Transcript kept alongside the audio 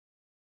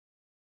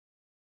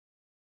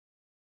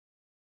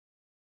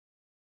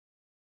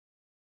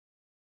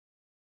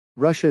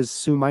Russia's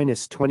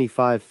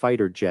Su-25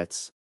 fighter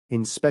jets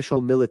in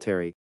special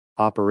military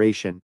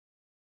operation.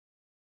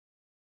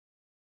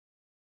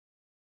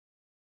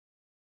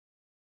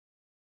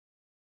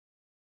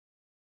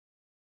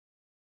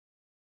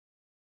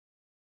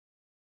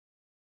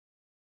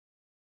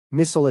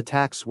 Missile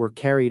attacks were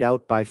carried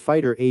out by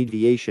fighter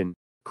aviation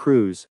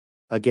crews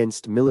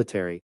against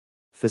military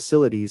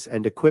facilities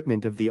and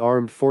equipment of the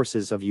armed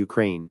forces of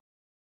Ukraine.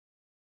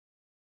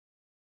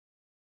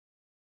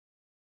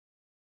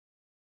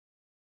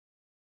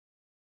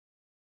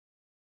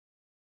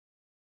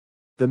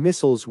 The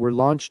missiles were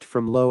launched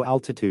from low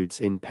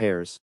altitudes in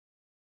pairs.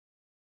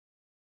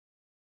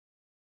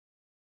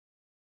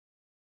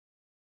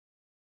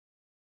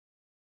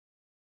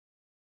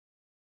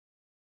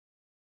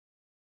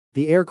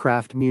 The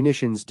aircraft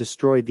munitions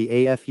destroyed the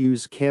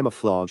AFU's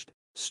camouflaged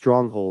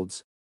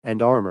strongholds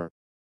and armor.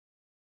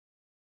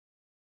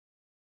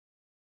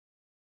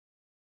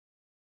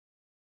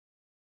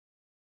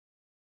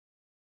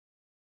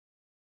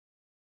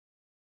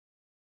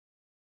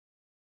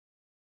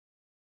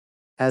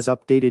 As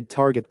updated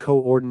target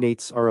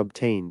coordinates are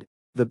obtained,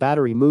 the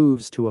battery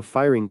moves to a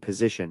firing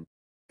position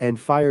and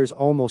fires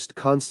almost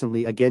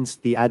constantly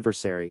against the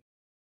adversary.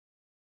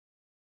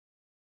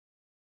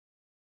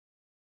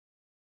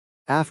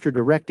 After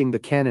directing the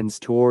cannons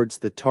towards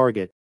the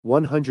target,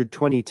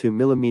 122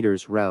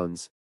 mm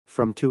rounds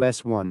from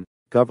 2S1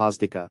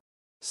 Gvozdika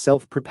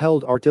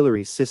self-propelled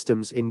artillery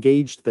systems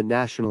engaged the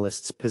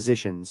nationalists'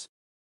 positions.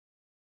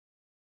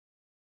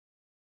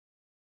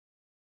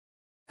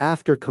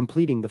 After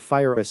completing the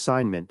fire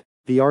assignment,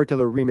 the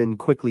artillerymen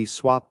quickly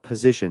swapped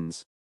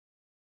positions.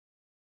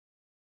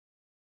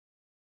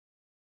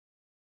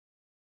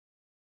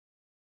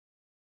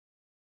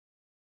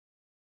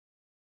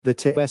 The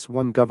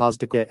TS-1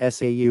 Gvozdika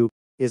SAU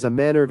is a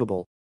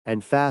maneuverable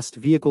and fast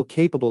vehicle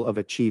capable of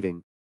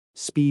achieving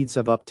speeds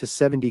of up to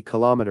 70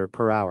 km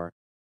per hour.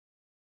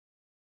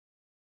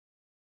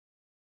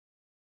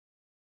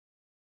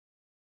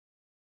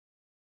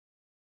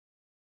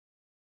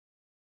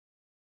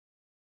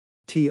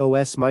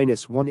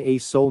 TOS-1A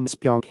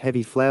Solnspyonk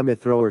heavy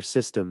flamethrower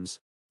systems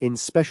in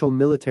special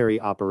military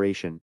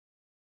operation.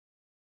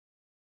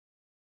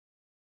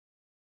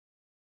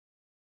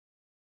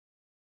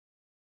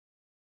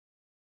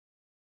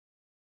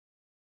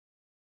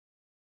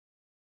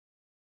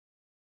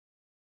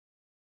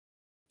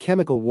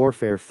 Chemical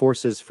warfare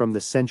forces from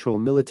the Central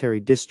Military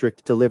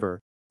District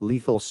deliver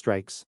lethal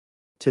strikes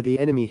to the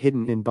enemy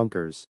hidden in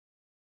bunkers.